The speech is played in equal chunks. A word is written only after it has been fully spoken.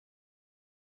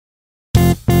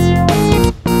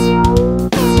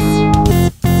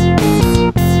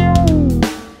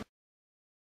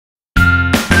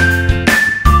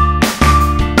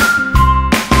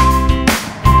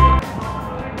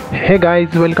Hey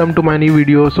guys, welcome to my new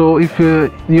video. So if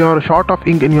you are short of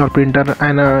ink in your printer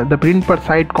and the print per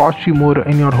site costs you more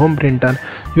in your home printer,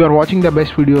 you are watching the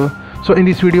best video. So in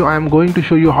this video I am going to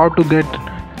show you how to get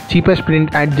cheapest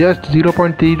print at just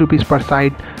 0.3 rupees per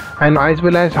site, and as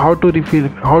well as how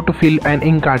to fill an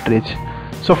ink cartridge.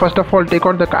 So first of all, take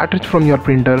out the cartridge from your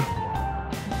printer,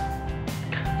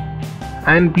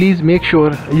 and please make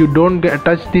sure you don't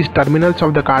touch these terminals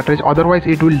of the cartridge, otherwise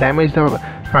it will damage the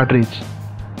cartridge.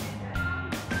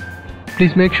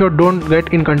 Please make sure don't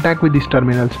get in contact with these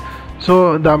terminals.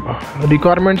 So the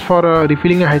requirements for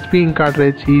refilling a HP ink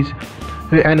cartridge is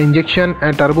an injection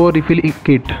and turbo refill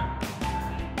kit.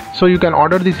 So you can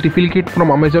order this refill kit from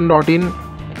amazon.in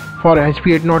for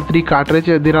HP 803 cartridge.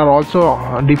 There are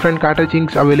also different cartridge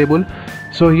inks available.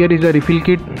 So here is the refill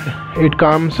kit. It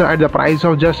comes at the price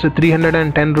of just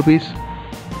 310 rupees.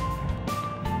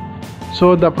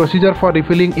 So the procedure for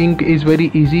refilling ink is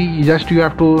very easy. Just you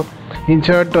have to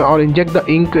insert or inject the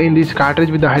ink in this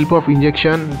cartridge with the help of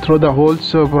injection through the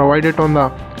holes provided on the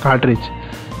cartridge.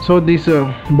 So this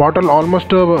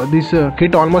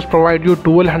kit almost provides you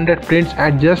 1200 prints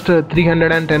at just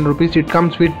 310 rupees. It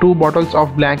comes with 2 bottles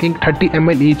of black ink, 30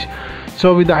 ml each.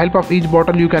 So with the help of each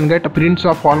bottle you can get prints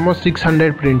of almost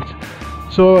 600 prints.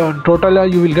 So total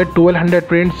you will get 1200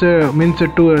 prints, means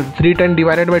 310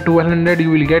 divided by 1200, you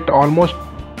will get almost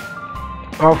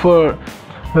of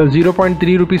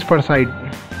 0.3 rupees per site.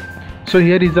 So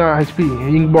here is the HP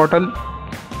ink bottle,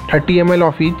 30 ml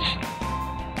of each.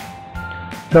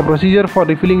 The procedure for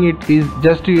refilling it is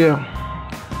just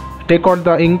take out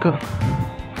the ink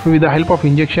with the help of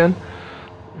injection.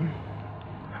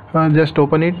 Just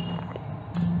open it.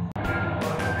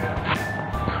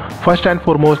 First and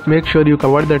foremost, make sure you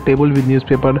cover the table with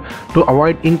newspaper to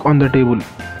avoid ink on the table.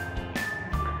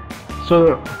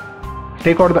 So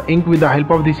take out the ink with the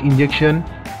help of this injection.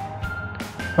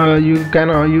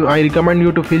 I recommend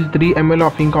you to fill 3 ml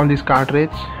of ink on this cartridge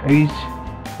each.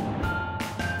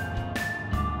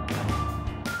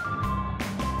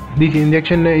 This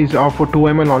injection is of 2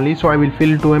 ml only, so I will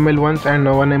fill 2 ml once and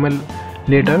 1 ml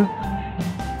later.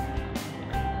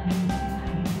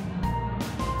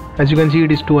 As you can see,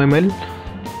 it is 2 ml.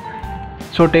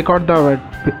 So take out the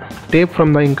tape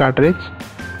from the ink cartridge.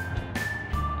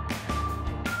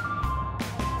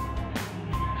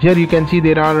 Here you can see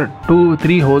there are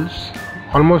 3 holes,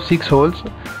 almost 6 holes,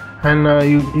 and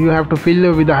you have to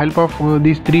fill with the help of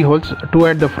these 3 holes, 2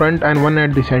 at the front and 1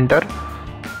 at the center.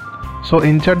 So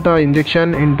insert the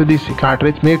injection into this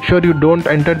cartridge. Make sure you don't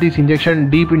enter this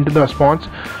injection deep into the sponge,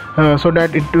 so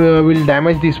that it will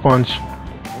damage the sponge.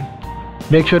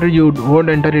 Make sure you won't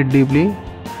enter it deeply.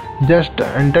 Just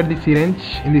enter the syringe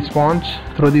in the sponge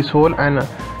through this hole and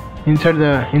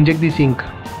inject this ink.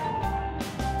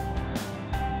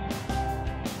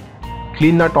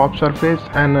 Clean the top surface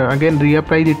and again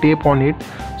reapply the tape on it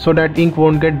so that ink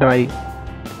won't get dry.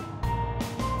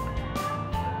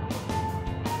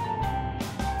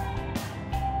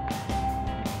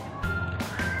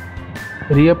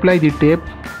 Reapply the tape.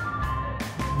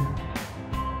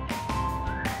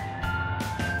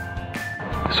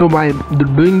 So by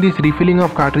doing this refilling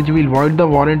of cartridge, we will void the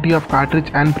warranty of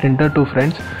cartridge and printer to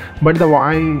friends. But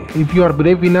if you are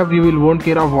brave enough, you won't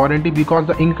care of warranty, because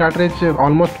the ink cartridge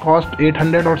almost cost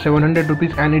 800 or 700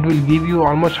 rupees and it will give you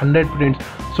almost 100 prints.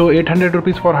 So 800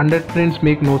 rupees for 100 prints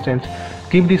make no sense.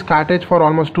 Keep this cartridge for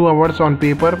almost 2 hours on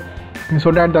paper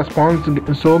so that the sponge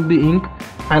soak the ink,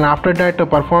 and after that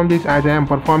perform this as I am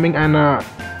performing, and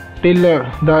till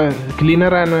the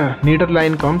cleaner and neater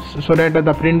line comes, so that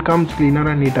the print comes cleaner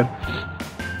and neater.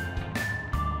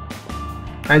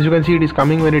 As you can see, it is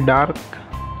coming very dark.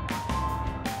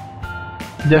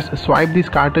 Just swipe this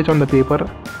cartridge on the paper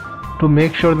to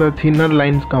make sure the thinner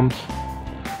lines comes.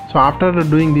 So after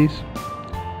doing this,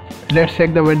 let's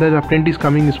check whether the print is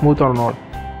coming smooth or not.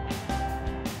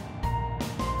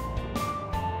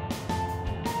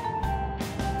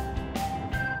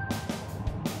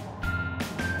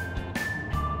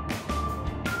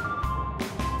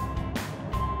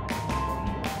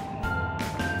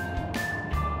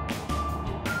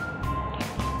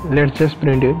 Let's just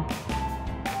print it.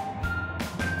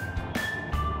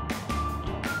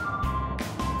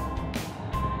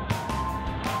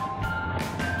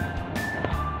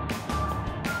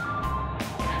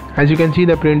 As you can see,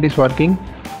 the print is working.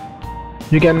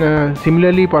 You can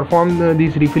similarly perform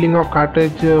this refilling of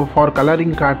cartridge for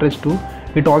coloring cartridge too.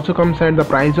 It also comes at the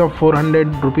price of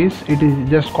 400 rupees. It is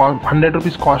just 100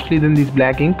 rupees costly than this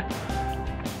black ink.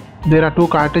 There are 2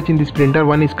 cartridges in this printer,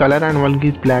 one is color and one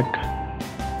is black.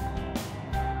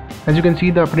 As you can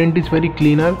see, the print is very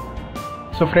cleaner.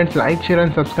 So friends, like, share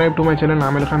and subscribe to my channel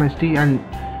Amel Khan HD, and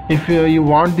If you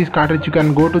want this cartridge, you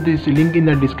can go to this link in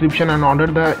the description and order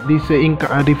this ink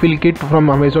refill kit from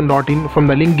amazon.in from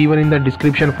the link given in the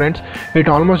description, friends. It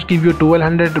almost give you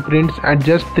 1200 prints at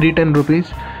just 310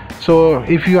 rupees. So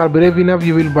if you are brave enough,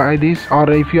 you will buy this, or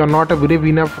if you are not brave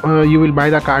enough, you will buy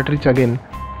the cartridge again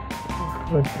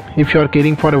if you are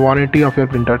caring for a warranty of your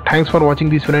printer. Thanks for watching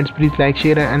this, friends. Please like,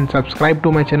 share and subscribe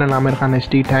to my channel Aamir Khan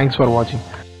HD. Thanks for watching.